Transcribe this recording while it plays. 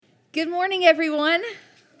Good morning, everyone.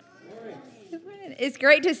 Good morning. It's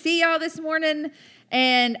great to see y'all this morning,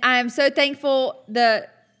 and I'm so thankful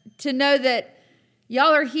to know that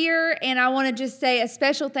y'all are here, and I want to just say a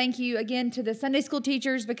special thank you again to the Sunday school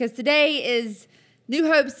teachers, because today is New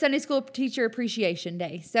Hope's Sunday School Teacher Appreciation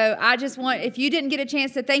Day. So I just want, if you didn't get a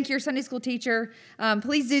chance to thank your Sunday school teacher,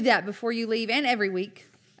 please do that before you leave, and every week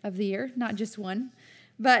of the year, not just one.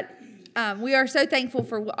 But we are so thankful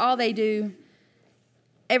for all they do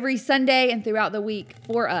every Sunday and throughout the week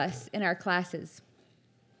for us in our classes.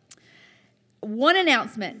 One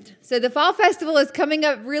announcement. So the Fall Festival is coming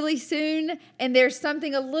up really soon, and there's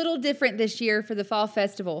something a little different this year for the Fall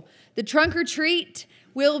Festival. The trunk or treat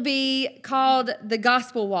will be called the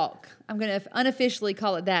Gospel Walk. I'm going to unofficially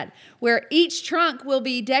call it that, where each trunk will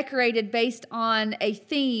be decorated based on a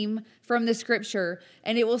theme from the Scripture,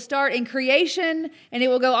 and it will start in creation, and it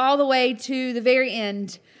will go all the way to the very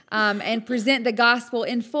end, and present the gospel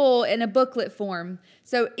in full in a booklet form.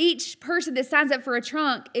 So each person that signs up for a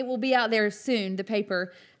trunk, it will be out there soon, the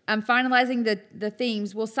paper. I'm finalizing the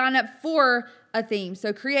themes. We'll sign up for a theme,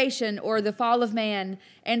 so creation or the fall of man.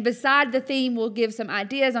 And beside the theme, we'll give some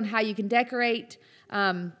ideas on how you can decorate.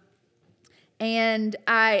 And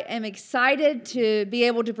I am excited to be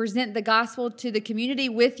able to present the gospel to the community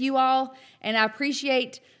with you all. And I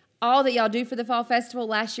appreciate all that y'all do for the Fall Festival.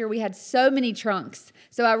 Last year, we had so many trunks.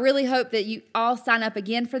 So I really hope that you all sign up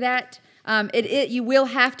again for that. You will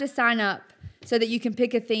have to sign up so that you can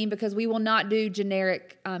pick a theme, because we will not do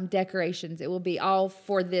generic decorations. It will be all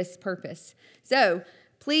for this purpose. So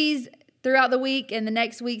please, throughout the week and the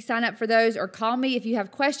next week, sign up for those, or call me if you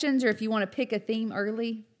have questions or if you want to pick a theme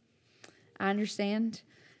early. I understand.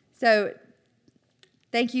 So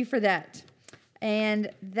thank you for that. And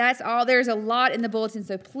that's all. There's a lot in the bulletin,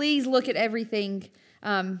 so please look at everything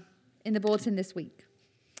in the bulletin this week.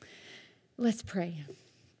 Let's pray.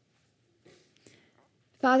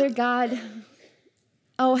 Father God,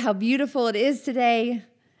 oh, how beautiful it is today.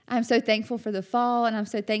 I'm so thankful for the fall, and I'm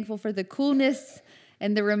so thankful for the coolness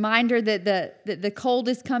and the reminder that the cold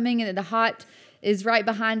is coming and that the hot is right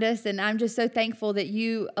behind us. And I'm just so thankful that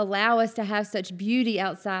you allow us to have such beauty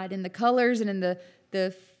outside in the colors and in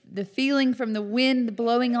the feeling from the wind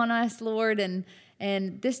blowing on us, Lord. And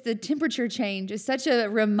the temperature change is such a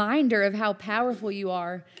reminder of how powerful you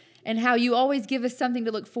are and how you always give us something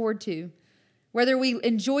to look forward to. Whether we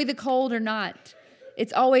enjoy the cold or not,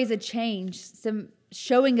 it's always a change, some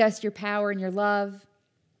showing us your power and your love,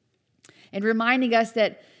 and reminding us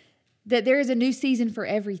that there is a new season for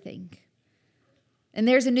everything. And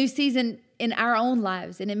there's a new season in our own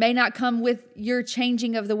lives, and it may not come with your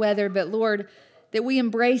changing of the weather, but Lord, that we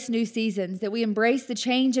embrace new seasons, that we embrace the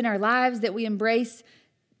change in our lives, that we embrace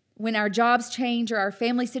when our jobs change or our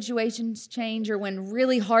family situations change or when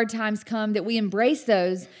really hard times come, that we embrace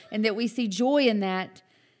those and that we see joy in that,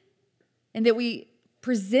 and that we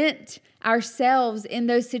present ourselves in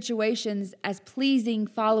those situations as pleasing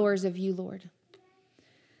followers of you, Lord.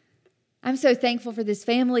 I'm so thankful for this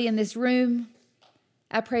family in this room.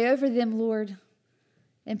 I pray over them, Lord,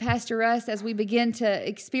 and Pastor Russ as we begin to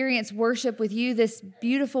experience worship with you this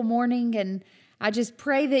beautiful morning. And I just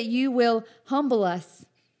pray that you will humble us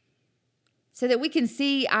so that we can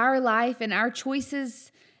see our life and our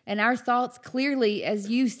choices and our thoughts clearly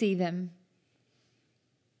as you see them.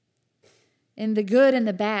 In the good and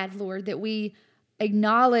the bad, Lord, that we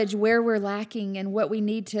acknowledge where we're lacking and what we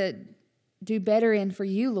need to do better in for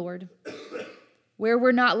you, Lord. Where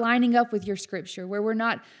we're not lining up with your scripture, where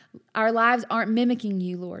our lives aren't mimicking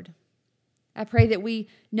you, Lord. I pray that we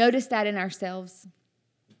notice that in ourselves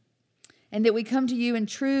and that we come to you in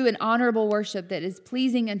true and honorable worship that is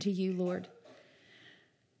pleasing unto you, Lord.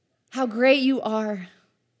 How great you are.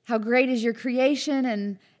 How great is your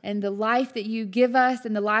creation and the life that you give us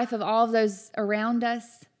and the life of all of those around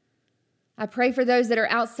us. I pray for those that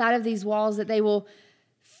are outside of these walls that they will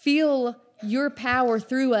feel your power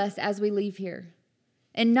through us as we leave here.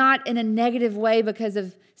 And not in a negative way because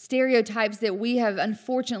of stereotypes that we have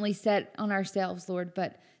unfortunately set on ourselves, Lord,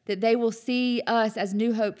 but that they will see us as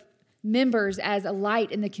New Hope members as a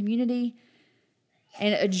light in the community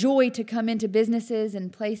and a joy to come into businesses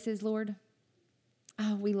and places, Lord.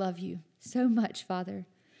 Oh, we love you so much, Father.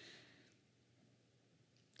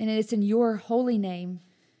 And it's in your holy name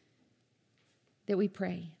that we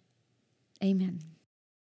pray. Amen.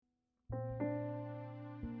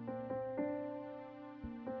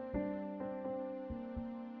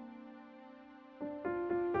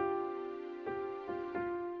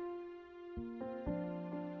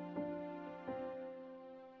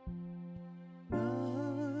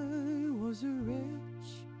 Was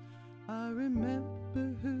rich, I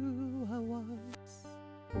remember who I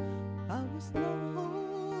was.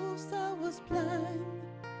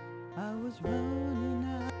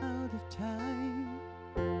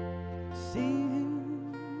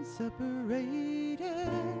 separated,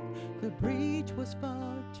 the breach was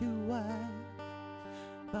far too wide.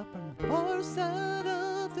 But from the far side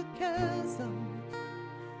of the chasm,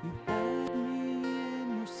 you had me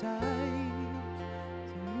in your sight.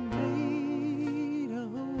 So you made a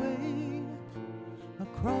way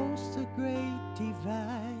across the great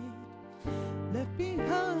divide, left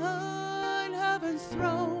behind heaven's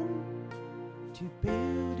throne to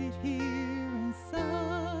build it here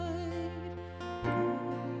inside.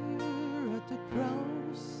 Here at the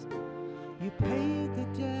cross, you paid the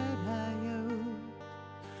debt I owed,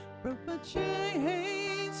 broke my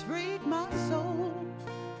chains, freed my soul.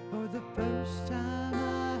 For the first time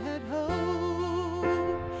I had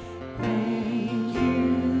hope. Thank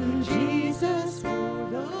you, Jesus, for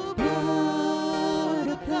the blood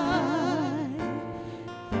applied.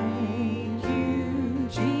 Thank you,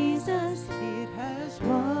 Jesus, it has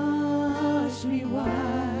washed me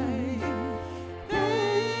white.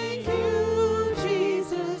 Thank you,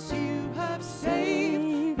 Jesus, you have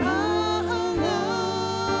saved my life,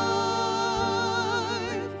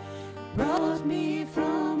 brought me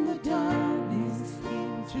from the darkness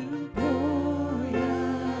into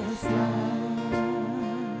glorious light.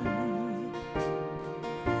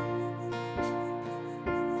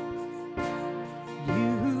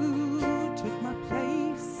 You took my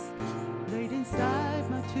place, laid inside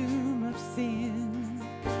my tomb of sin.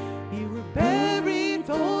 You were buried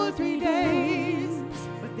for 3 days,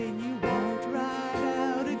 but then you walked right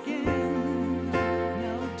out again.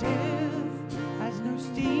 Now death has no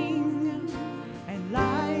sting, and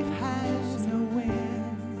life has no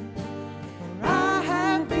end. For I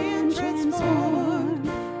have been transformed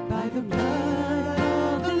by the blood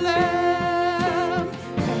of the Lamb.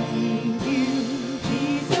 Thank you,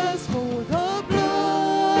 Jesus, for the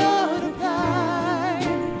blood applied.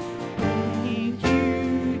 Thank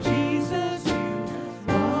you, Jesus, you have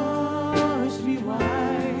washed me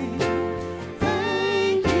white.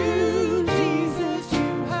 Thank you, Jesus,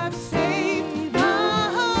 you have saved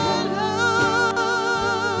my life,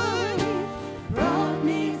 brought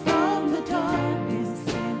me from the darkness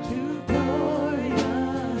into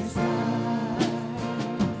glorious light.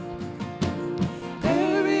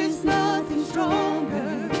 There is nothing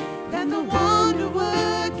stronger than the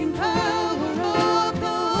wonder-working power of the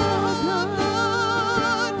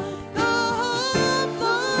blood, the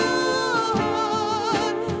blood.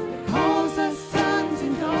 Calls us sons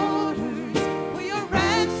and daughters, we are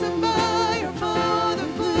ransomed by our Father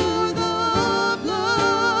for the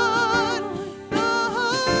blood, the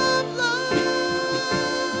blood.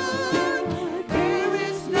 There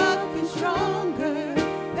is nothing stronger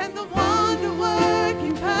than the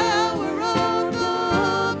wonder-working power of the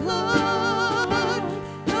blood,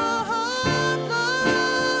 the blood.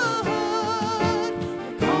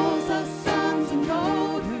 Calls us sons and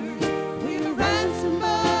daughters, we are ransomed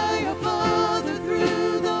by our Father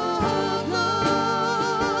through the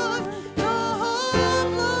blood, the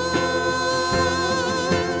blood.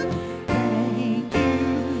 Thank you,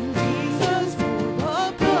 Jesus, for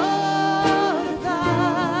the blood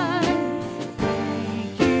applied.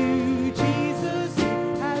 Thank you, Jesus,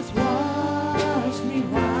 it has washed me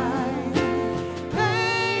white.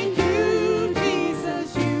 Thank you, Jesus,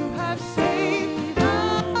 you have saved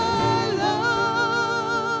my life,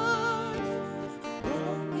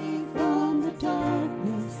 brought me from the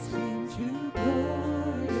darkness into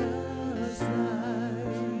glorious light.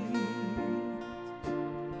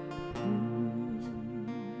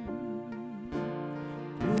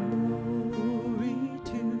 Glory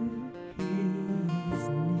to His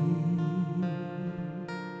name.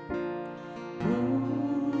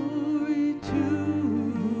 Glory to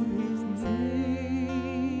His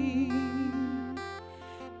name.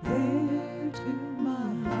 There to my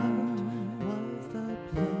heart was the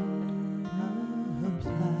blood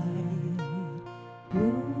applied.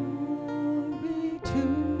 Glory to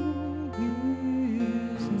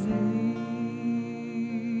His name.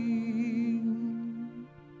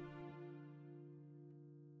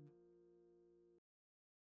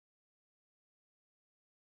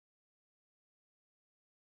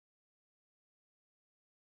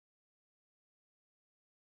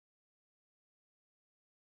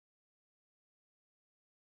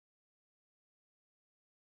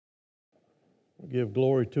 Give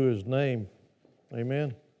glory to His name.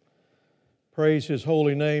 Amen. Praise His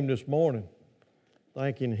holy name this morning.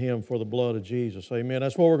 Thanking Him for the blood of Jesus. Amen.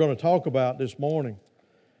 That's what we're going to talk about this morning,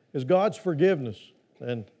 is God's forgiveness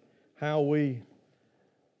and how we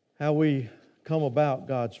come about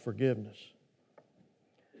God's forgiveness.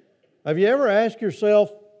 Have you ever asked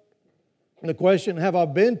yourself the question, have I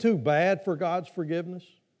been too bad for God's forgiveness?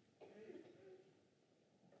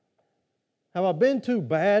 Have I been too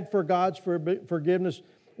bad for God's forgiveness?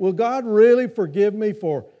 Will God really forgive me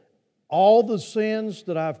for all the sins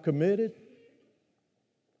that I've committed?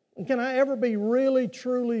 And can I ever be really,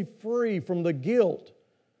 truly free from the guilt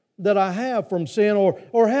that I have from sin?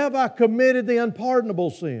 Or have I committed the unpardonable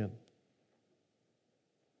sin?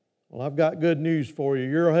 Well, I've got good news for you.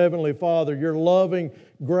 Your Heavenly Father, your loving,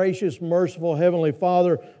 gracious, merciful Heavenly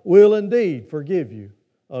Father will indeed forgive you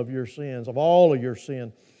of your sins, of all of your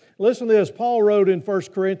sin. Listen to this. Paul wrote in 1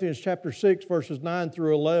 Corinthians chapter 6, verses 9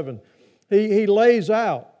 through 11. He lays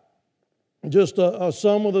out just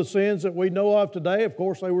some of the sins that we know of today. Of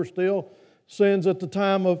course, they were still sins at the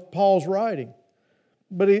time of Paul's writing.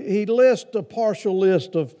 But he lists a partial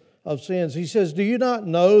list of sins. He says, do you not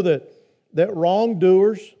know that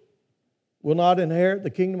wrongdoers will not inherit the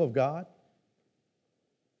kingdom of God?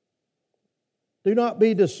 Do not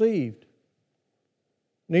be deceived.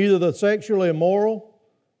 Neither the sexually immoral,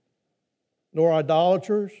 nor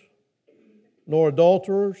idolaters, nor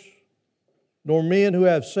adulterers, nor men who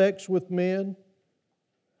have sex with men,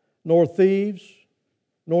 nor thieves,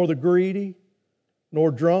 nor the greedy,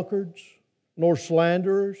 nor drunkards, nor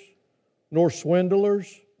slanderers, nor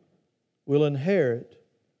swindlers will inherit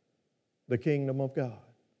the kingdom of God.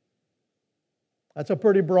 That's a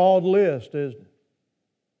pretty broad list, isn't it?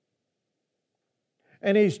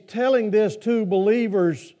 And he's telling this to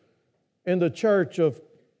believers in the church of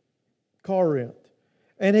Corinth.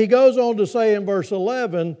 And he goes on to say in verse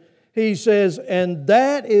 11, he says, and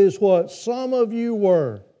that is what some of you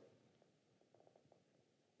were.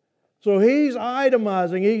 So he's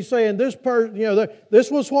itemizing, he's saying this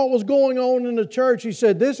was what was going on in the church. He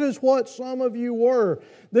said, this is what some of you were.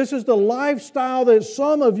 This is the lifestyle that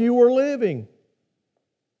some of you were living.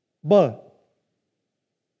 But,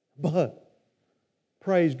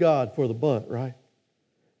 praise God for the but, right?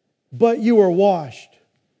 But you were washed.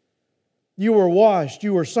 You were washed,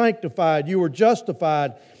 you were sanctified, you were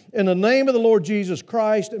justified in the name of the Lord Jesus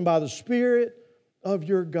Christ and by the Spirit of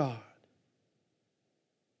your God.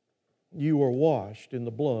 You were washed in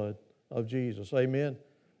the blood of Jesus. Amen.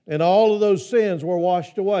 And all of those sins were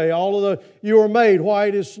washed away. You were made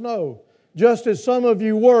white as snow. Just as some of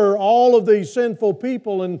you were, all of these sinful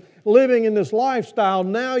people and living in this lifestyle,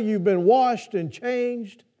 now you've been washed and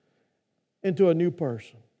changed into a new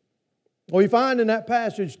person. Well, we find in that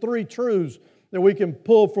passage three truths that we can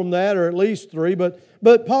pull from that, or at least three.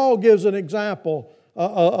 But Paul gives an example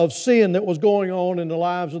of sin that was going on in the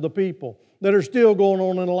lives of the people, that are still going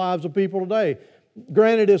on in the lives of people today.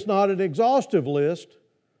 Granted, it's not an exhaustive list,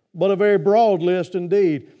 but a very broad list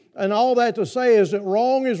indeed. And all that to say is that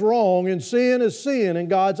wrong is wrong and sin is sin in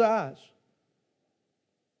God's eyes.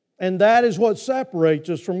 And that is what separates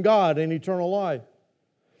us from God in eternal life.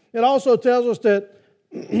 It also tells us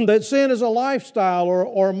that sin is a lifestyle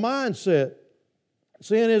or a mindset.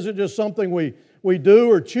 Sin isn't just something we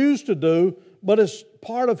do or choose to do, but it's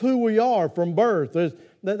part of who we are from birth.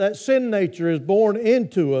 That sin nature is born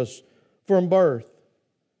into us from birth.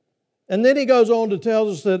 And then he goes on to tell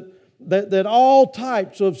us that all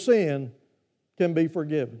types of sin can be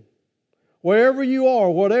forgiven. Wherever you are,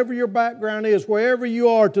 whatever your background is, wherever you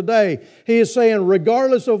are today, he is saying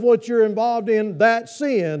regardless of what you're involved in, that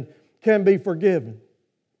sin can be forgiven.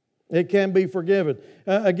 It can be forgiven.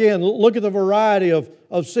 Again, look at the variety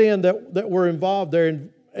of sin that were involved there.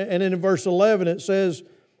 And in verse 11 it says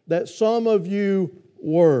that some of you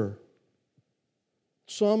were.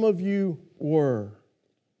 Some of you were.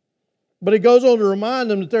 But he goes on to remind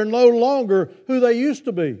them that they're no longer who they used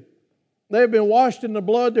to be. They've been washed in the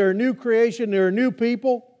blood. They're a new creation. They're a new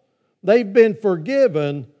people. They've been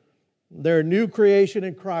forgiven. They're a new creation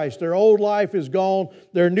in Christ. Their old life is gone.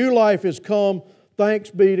 Their new life has come.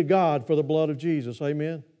 Thanks be to God for the blood of Jesus.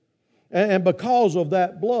 Amen. And because of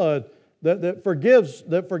that blood that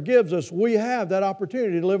forgives us, we have that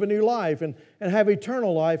opportunity to live a new life and have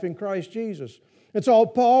eternal life in Christ Jesus. And so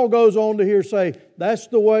Paul goes on to here say, that's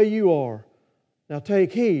the way you are. Now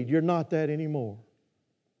take heed, you're not that anymore.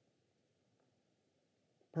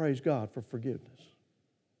 Praise God for forgiveness.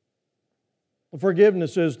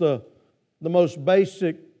 Forgiveness is the most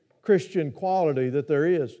basic Christian quality that there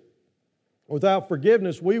is. Without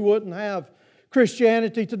forgiveness, we wouldn't have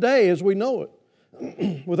Christianity today as we know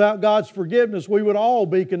it. Without God's forgiveness, we would all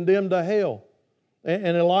be condemned to hell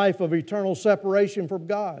and a life of eternal separation from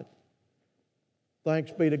God.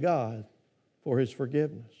 Thanks be to God for His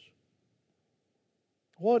forgiveness.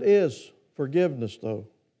 What is forgiveness, though?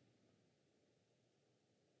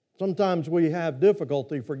 Sometimes we have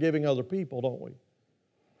difficulty forgiving other people, don't we?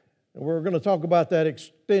 And we're going to talk about that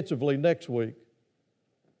extensively next week.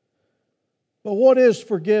 But what is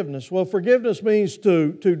forgiveness? Well, forgiveness means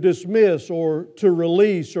to dismiss or to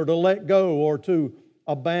release or to let go or to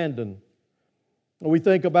abandon. We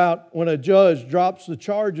think about when a judge drops the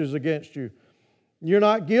charges against you. You're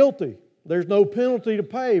not guilty. There's no penalty to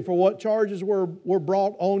pay for what charges were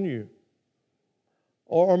brought on you.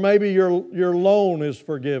 Or maybe your loan is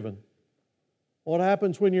forgiven. What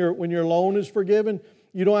happens when your loan is forgiven?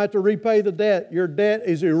 You don't have to repay the debt. Your debt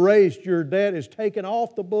is erased. Your debt is taken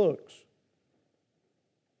off the books.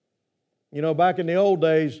 You know, back in the old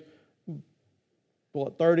days,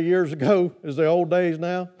 30 years ago is the old days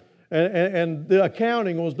now? And the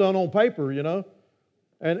accounting was done on paper, you know.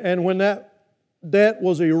 And when that debt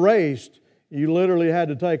was erased, you literally had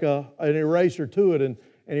to take an eraser to it and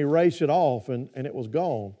erase it off, and it was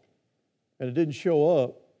gone. And it didn't show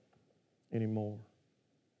up anymore.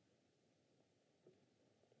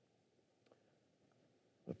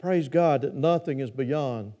 But praise God that nothing is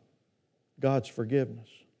beyond God's forgiveness.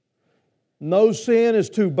 No sin is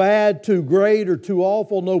too bad, too great, or too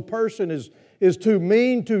awful. No person is too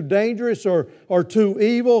mean, too dangerous, or too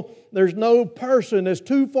evil. There's no person that's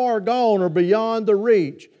too far gone or beyond the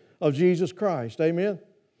reach of Jesus Christ. Amen?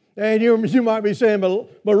 And you might be saying,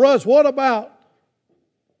 but Russ, what about,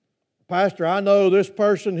 Pastor, I know this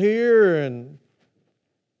person here, and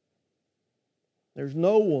there's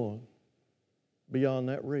no one beyond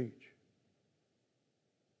that reach.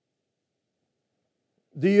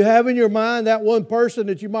 Do you have in your mind that one person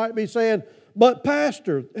that you might be saying, but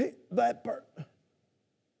Pastor,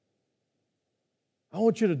 I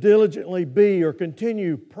want you to diligently be or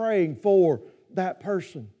continue praying for that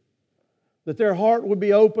person. That their heart would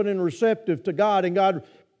be open and receptive to God, and God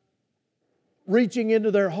reaching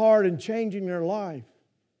into their heart and changing their life.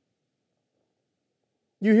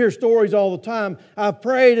 You hear stories all the time. I've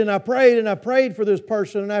prayed and I prayed and I prayed for this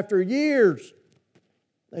person, and after years,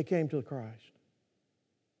 they came to Christ.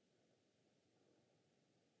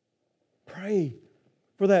 Pray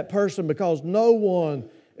for that person, because no one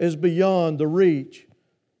is beyond the reach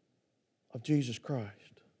of Jesus Christ.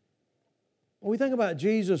 When we think about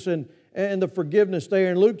Jesus and the forgiveness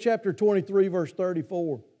there, in Luke chapter 23, verse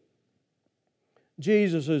 34,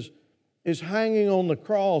 Jesus is hanging on the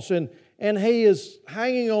cross, and He is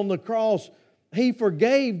hanging on the cross. He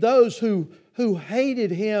forgave those who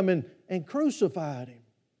hated Him and crucified Him.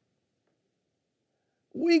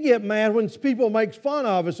 We get mad when people make fun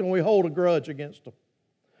of us and we hold a grudge against them,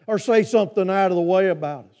 or say something out of the way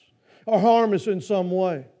about us, or harm us in some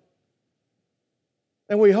way.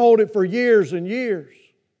 And we hold it for years and years.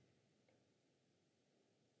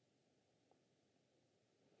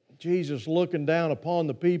 Jesus looking down upon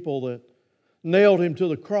the people that nailed Him to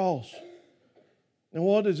the cross. And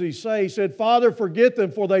what does He say? He said, Father, forget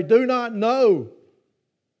them, for they do not know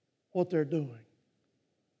what they're doing.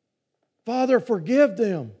 Father, forgive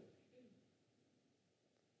them.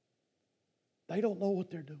 They don't know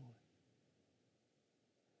what they're doing.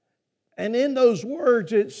 And in those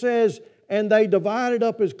words it says, and they divided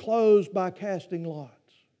up His clothes by casting lots.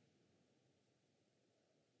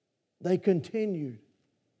 They continued,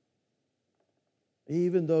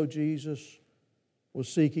 even though Jesus was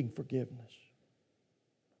seeking forgiveness.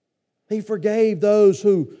 He forgave those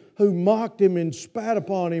who mocked Him and spat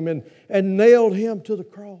upon Him and nailed Him to the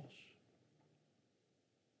cross.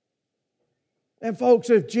 And folks,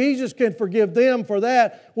 if Jesus can forgive them for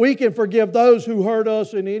that, we can forgive those who hurt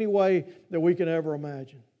us in any way that we can ever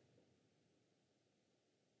imagine.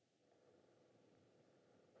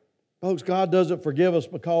 Folks, God doesn't forgive us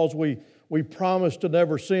because we promise to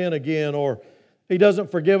never sin again, or He doesn't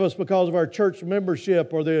forgive us because of our church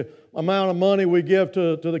membership or the amount of money we give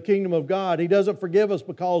to the kingdom of God. He doesn't forgive us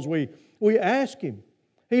because we ask Him.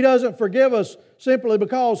 He doesn't forgive us simply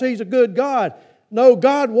because He's a good God. No,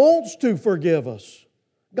 God wants to forgive us.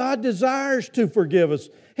 God desires to forgive us.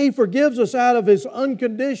 He forgives us out of His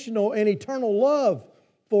unconditional and eternal love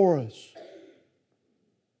for us.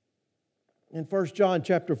 In 1 John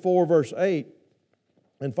chapter 4, verse 8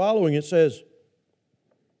 and following, it says,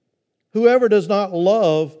 whoever does not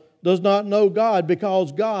love does not know God,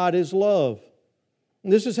 because God is love.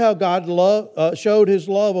 And this is how God showed His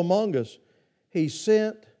love among us. He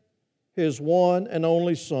sent His one and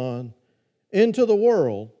only Son into the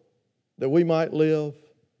world that we might live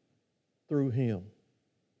through Him.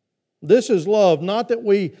 This is love, not that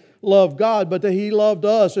we love God, but that He loved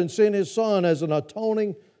us and sent His Son as an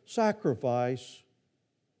atoning sacrifice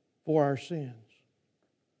for our sins.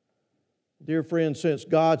 Dear friends, since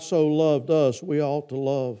God so loved us, we ought to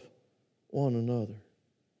love one another.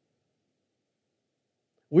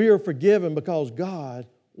 We are forgiven because God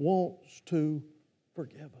wants to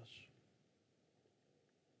forgive us.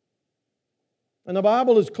 And the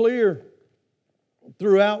Bible is clear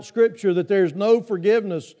throughout Scripture that there's no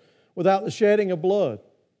forgiveness without the shedding of blood.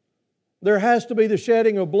 There has to be the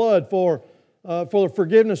shedding of blood for the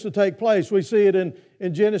forgiveness to take place. We see it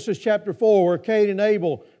in Genesis chapter 4 where Cain and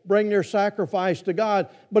Abel bring their sacrifice to God.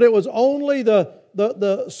 But it was only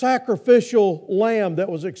the sacrificial lamb that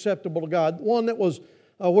was acceptable to God. One that was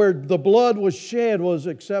where the blood was shed was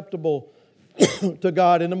acceptable to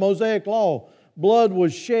God. In the Mosaic Law, blood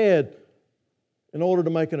was shed in order to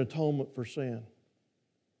make an atonement for sin.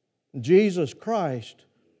 Jesus Christ,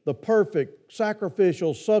 the perfect,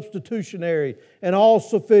 sacrificial, substitutionary, and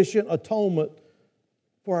all-sufficient atonement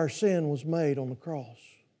for our sin was made on the cross.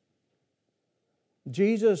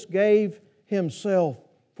 Jesus gave Himself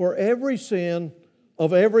for every sin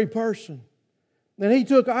of every person. And He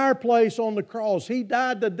took our place on the cross. He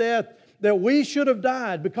died the death that we should have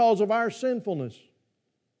died because of our sinfulness.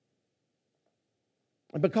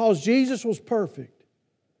 And because Jesus was perfect,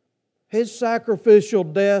 His sacrificial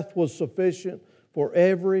death was sufficient for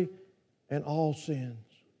every and all sins.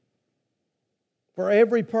 For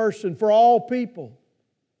every person, for all people.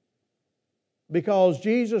 Because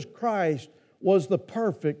Jesus Christ was the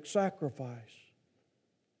perfect sacrifice.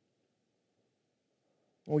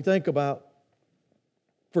 When we think about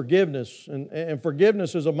forgiveness, and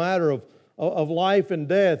forgiveness is a matter of life and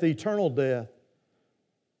death, eternal death.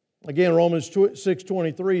 Again, Romans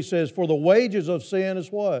 6:23 says, "For the wages of sin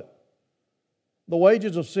is what? The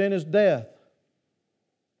wages of sin is death."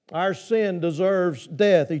 Our sin deserves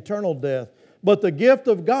death, eternal death. But the gift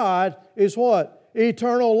of God is what?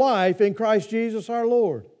 Eternal life in Christ Jesus our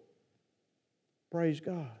Lord. Praise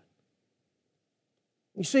God.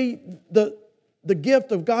 You see, the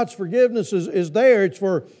gift of God's forgiveness is there. It's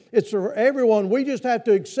for everyone. We just have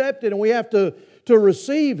to accept it and we have to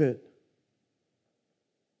receive it.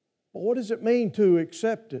 But what does it mean to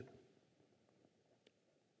accept it?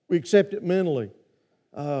 We accept it mentally.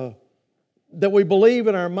 That we believe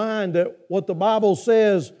in our mind that what the Bible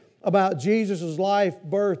says about Jesus' life,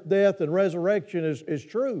 birth, death, and resurrection is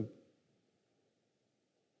true.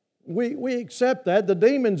 We accept that. The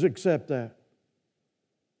demons accept that.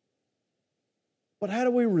 But how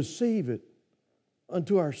do we receive it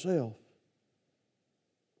unto ourselves?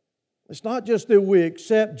 It's not just that we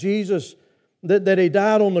accept Jesus, that He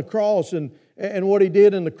died on the cross and what He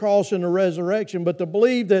did in the cross and the resurrection, but to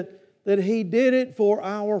believe that He did it for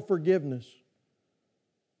our forgiveness.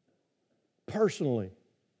 Personally.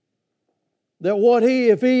 That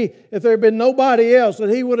if there had been nobody else, that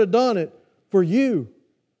He would have done it for you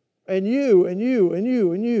and you and you and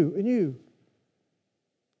you and you and you.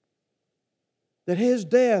 That His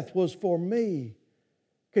death was for me.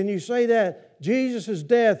 Can you say that? Jesus'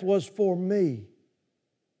 death was for me.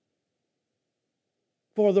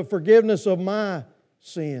 For the forgiveness of my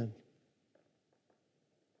sin.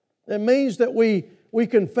 It means that we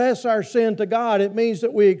confess our sin to God. It means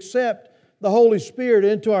that we accept the Holy Spirit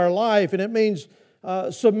into our life. And it means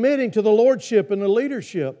submitting to the lordship and the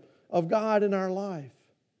leadership of God in our life.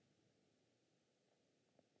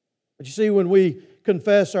 But you see, when we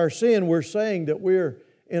confess our sin, we're saying that we're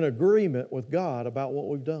in agreement with God about what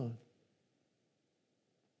we've done.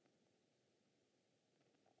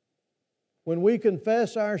 When we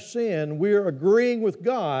confess our sin, we're agreeing with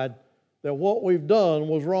God that what we've done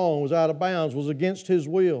was wrong, was out of bounds, was against His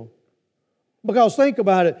will. Because think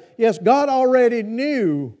about it. Yes, God already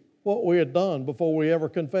knew what we had done before we ever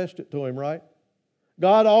confessed it to Him, right?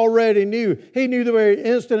 God already knew. He knew the very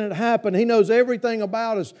instant it happened. He knows everything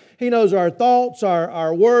about us. He knows our thoughts,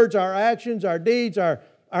 our words, our actions, our deeds, our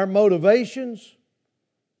motivations.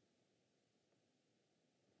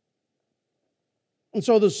 And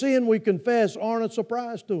so the sin we confess aren't a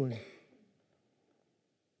surprise to Him.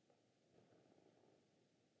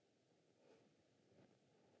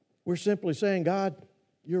 We're simply saying, God,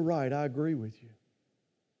 you're right, I agree with you.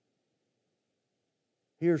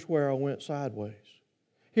 Here's where I went sideways.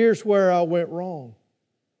 Here's where I went wrong.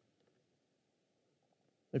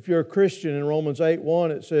 If you're a Christian, in Romans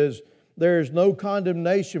 8:1 it says, there is no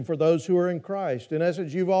condemnation for those who are in Christ. In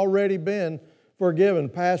essence, you've already been forgiven,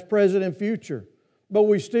 past, present, and future. But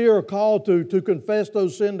we still are called to confess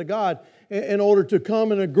those sins to God in order to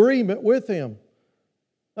come in agreement with Him.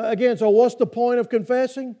 Again, so what's the point of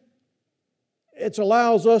confessing? It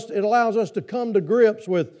allows us to come to grips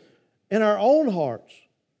with, in our own hearts,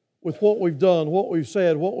 with what we've done, what we've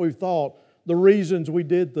said, what we've thought, the reasons we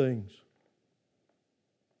did things.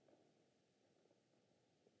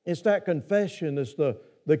 It's that confession that's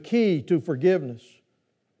the key to forgiveness.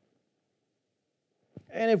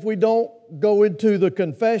 And if we don't go into the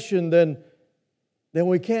confession, then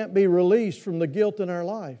we can't be released from the guilt in our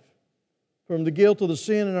life, from the guilt of the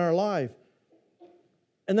sin in our life.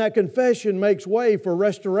 And that confession makes way for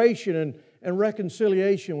restoration and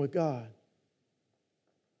reconciliation with God.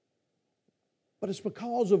 But it's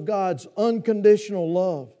because of God's unconditional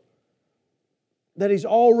love that He's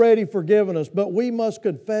already forgiven us, but we must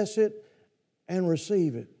confess it and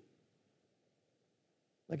receive it.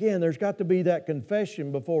 Again, there's got to be that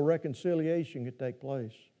confession before reconciliation can take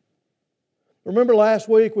place. Remember last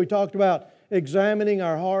week we talked about examining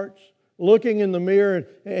our hearts, looking in the mirror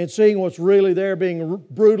and seeing what's really there, being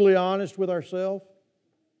brutally honest with ourselves?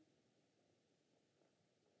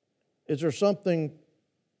 Is there something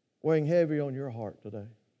weighing heavy on your heart today?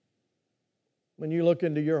 When you look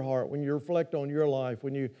into your heart, when you reflect on your life,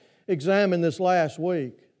 when you examine this last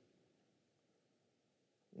week,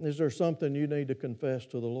 is there something you need to confess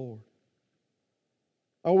to the Lord?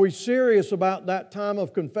 Are we serious about that time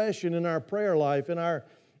of confession in our prayer life, in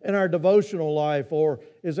our devotional life, or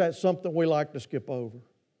is that something we like to skip over?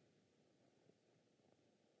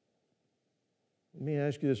 Let me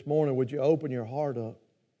ask you this morning, would you open your heart up?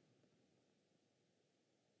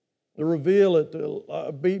 To reveal it,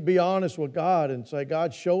 to be honest with God and say,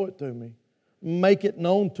 God, show it to me. Make it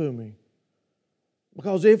known to me.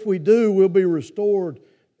 Because if we do, we'll be restored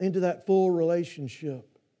into that full relationship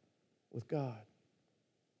with God.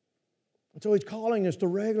 And so He's calling us to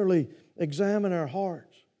regularly examine our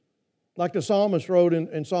hearts. Like the psalmist wrote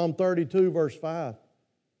in Psalm 32, verse 5.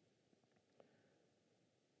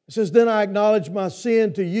 It says, Then I acknowledged my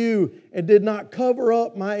sin to you and did not cover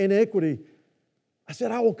up my iniquity. I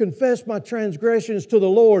said, I will confess my transgressions to the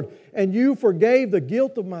Lord, and you forgave the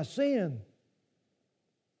guilt of my sin.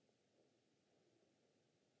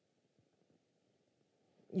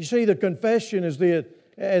 You see, the confession is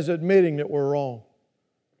as admitting that we're wrong.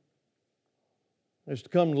 It's to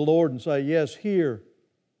come to the Lord and say, yes, here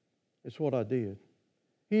is what I did.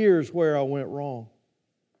 Here's where I went wrong.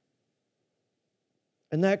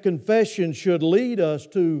 And that confession should lead us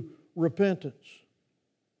to repentance.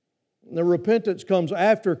 The repentance comes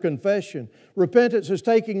after confession. Repentance is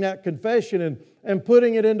taking that confession and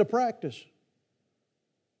putting it into practice.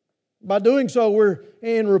 By doing so,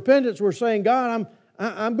 in repentance, we're saying, God,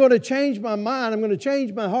 I'm going to change my mind. I'm going to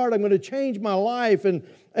change my heart. I'm going to change my life and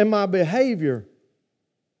my behavior.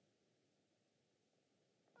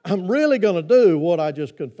 I'm really going to do what I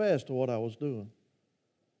just confessed to what I was doing,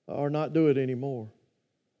 or not do it anymore.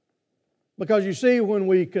 Because you see, when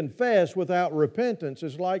we confess without repentance,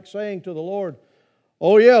 it's like saying to the Lord,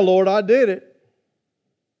 oh yeah, Lord, I did it.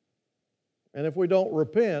 And if we don't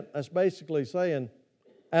repent, that's basically saying,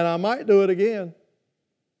 and I might do it again.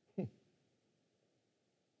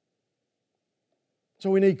 So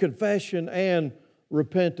we need confession and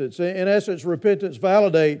repentance. In essence, repentance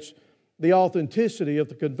validates the authenticity of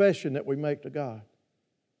the confession that we make to God.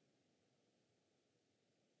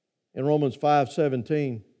 In Romans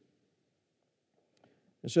 5:17,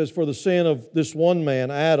 it says, For the sin of this one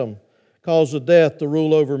man, Adam, caused the death to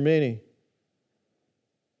rule over many.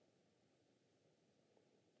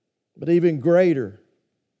 But even greater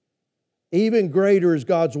is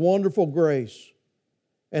God's wonderful grace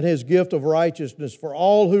and His gift of righteousness for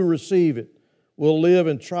all who receive it will live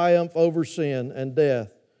in triumph over sin and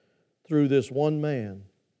death through this one man,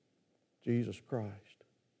 Jesus Christ.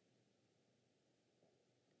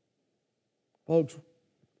 Folks,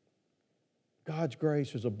 God's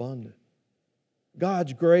grace is abundant.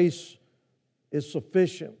 God's grace is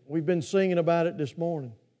sufficient. We've been singing about it this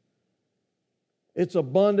morning. It's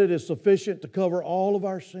abundant, it's sufficient to cover all of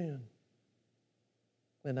our sin.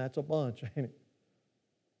 And that's a bunch, ain't it?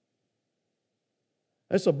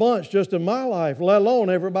 That's a bunch just in my life, let alone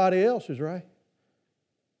everybody else's, right?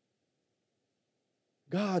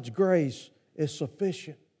 God's grace is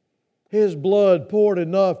sufficient. His blood poured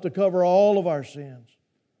enough to cover all of our sins.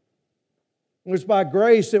 It's by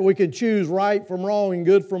grace that we can choose right from wrong and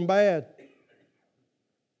good from bad.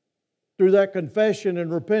 Through that confession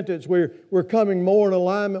and repentance, we're coming more in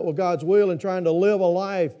alignment with God's will and trying to live a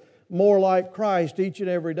life more like Christ each and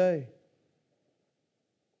every day.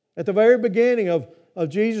 At the very beginning of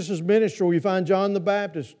Jesus' ministry, we find John the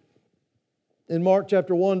Baptist in Mark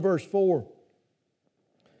chapter 1, verse 4.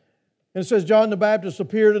 And it says, John the Baptist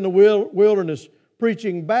appeared in the wilderness,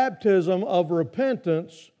 preaching baptism of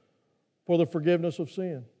repentance for the forgiveness of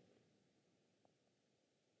sin.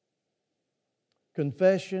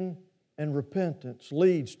 Confession and repentance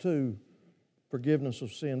leads to forgiveness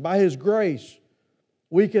of sin. By His grace,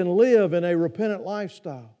 we can live in a repentant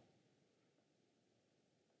lifestyle.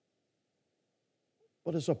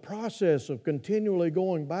 But it's a process of continually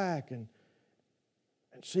going back and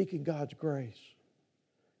seeking God's grace.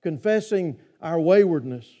 Confessing our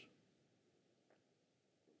waywardness.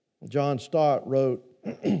 John Stott wrote,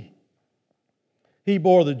 He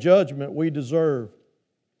bore the judgment we deserve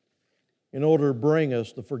in order to bring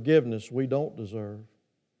us the forgiveness we don't deserve.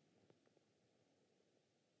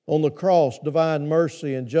 On the cross, divine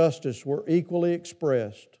mercy and justice were equally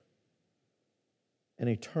expressed and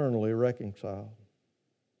eternally reconciled.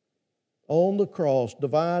 On the cross,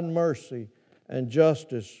 divine mercy and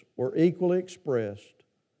justice were equally expressed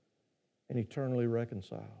and eternally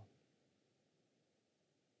reconciled.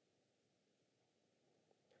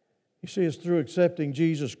 You see, it's through accepting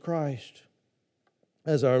Jesus Christ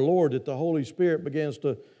as our Lord that the Holy Spirit begins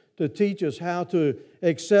to teach us how to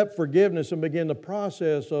accept forgiveness and begin the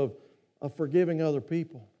process of forgiving other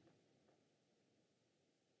people.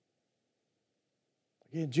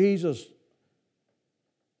 Again, Jesus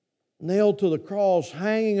nailed to the cross,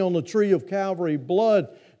 hanging on the tree of Calvary, blood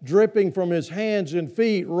dripping from His hands and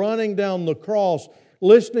feet, running down the cross,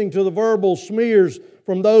 listening to the verbal smears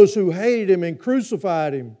from those who hated Him and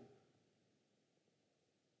crucified Him,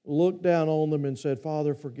 looked down on them and said,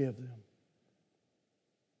 Father, forgive them,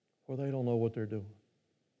 for they don't know what they're doing.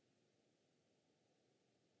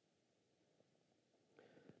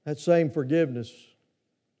 That same forgiveness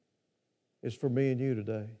is for me and you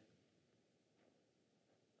today.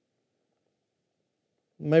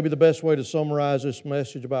 Maybe the best way to summarize this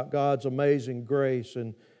message about God's amazing grace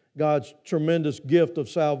and God's tremendous gift of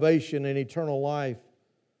salvation and eternal life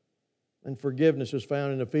and forgiveness is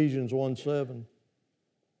found in Ephesians 1:7.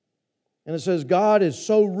 And it says, God is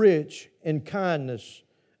so rich in kindness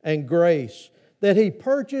and grace that He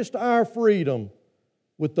purchased our freedom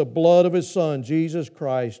with the blood of His Son, Jesus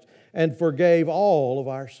Christ, and forgave all of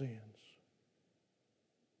our sins.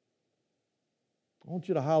 I want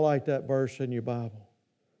you to highlight that verse in your Bible.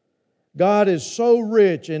 God is so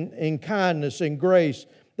rich in kindness and grace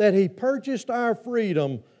that He purchased our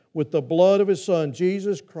freedom with the blood of His Son,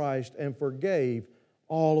 Jesus Christ, and forgave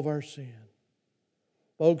all of our sin.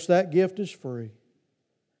 Folks, that gift is free.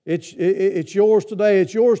 It's yours today.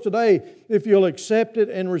 It's yours today if you'll accept it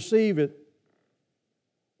and receive it.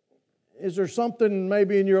 Is there something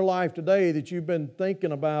maybe in your life today that you've been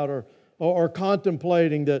thinking about or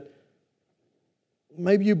contemplating that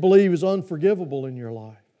maybe you believe is unforgivable in your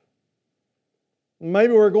life?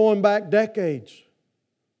 Maybe we're going back decades.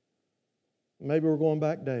 Maybe we're going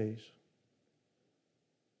back days.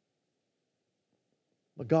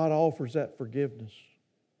 But God offers that forgiveness.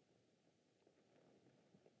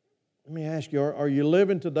 Let me ask you, are you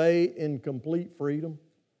living today in complete freedom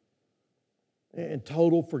and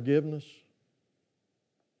total forgiveness?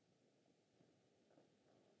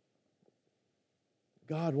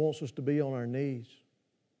 God wants us to be on our knees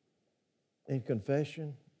in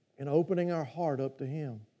confession and opening our heart up to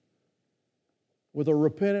Him with a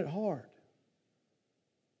repentant heart,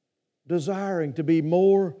 desiring to be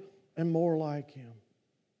more and more like Him.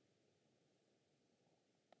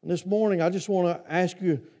 And this morning, I just want to ask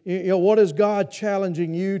you, what is God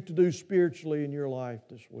challenging you to do spiritually in your life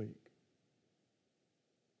this week?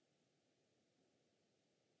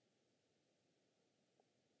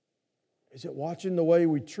 Is it watching the way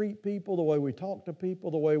we treat people, the way we talk to people,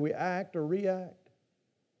 the way we act or react?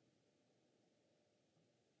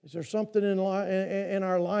 Is there something in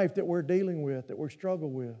our life that we're dealing with, that we're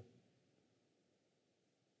struggling with?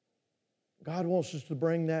 God wants us to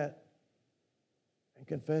bring that and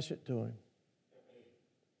confess it to Him.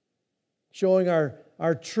 Showing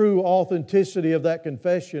our true authenticity of that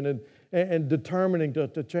confession and determining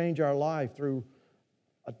to change our life through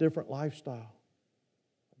a different lifestyle,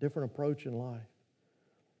 a different approach in life.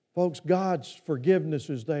 Folks, God's forgiveness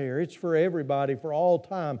is there. It's for everybody, for all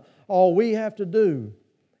time. All we have to do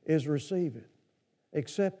is receive it.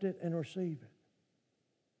 Accept it and receive it.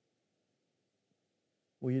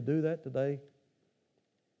 Will you do that today?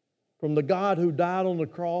 From the God who died on the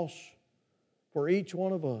cross for each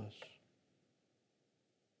one of us,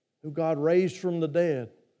 who God raised from the dead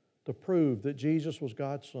to prove that Jesus was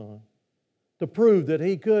God's Son, to prove that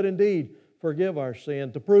He could indeed forgive our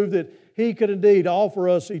sin, to prove that He could indeed offer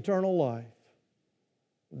us eternal life.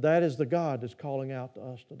 That is the God that's calling out to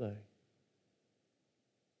us today.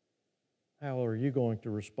 How are you going to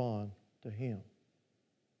respond to Him?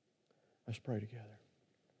 Let's pray together.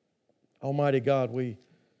 Almighty God, we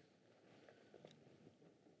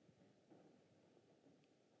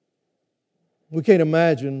can't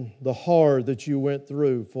imagine the horror that You went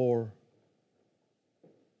through for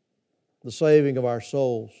the saving of our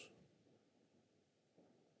souls.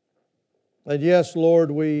 And yes,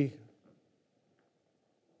 Lord, we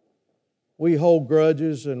hold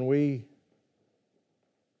grudges and we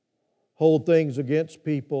hold things against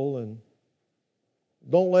people and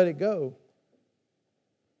don't let it go.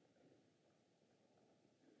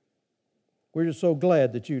 We're just so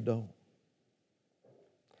glad that you don't.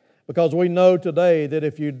 Because we know today that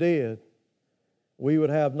if you did, we would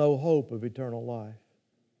have no hope of eternal life.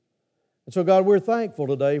 And so, God, we're thankful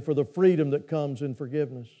today for the freedom that comes in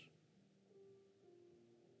forgiveness.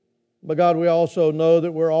 But God, we also know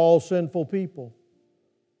that we're all sinful people,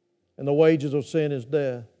 and the wages of sin is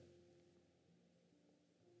death.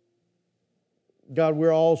 God,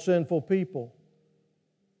 we're all sinful people.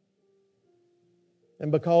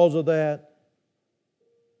 And because of that,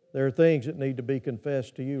 there are things that need to be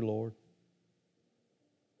confessed to you, Lord.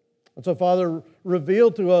 And so, Father,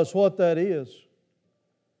 reveal to us what that is.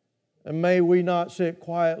 And may we not sit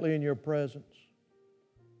quietly in your presence,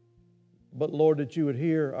 but, Lord, that you would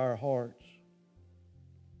hear our hearts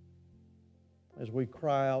as we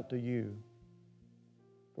cry out to you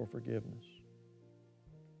for forgiveness.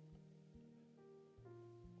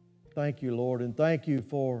 Thank you, Lord, and thank you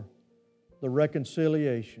for the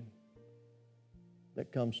reconciliation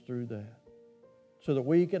that comes through that, so that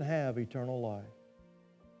we can have eternal life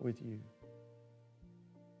with you.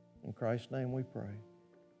 In Christ's name we pray.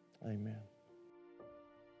 Amen.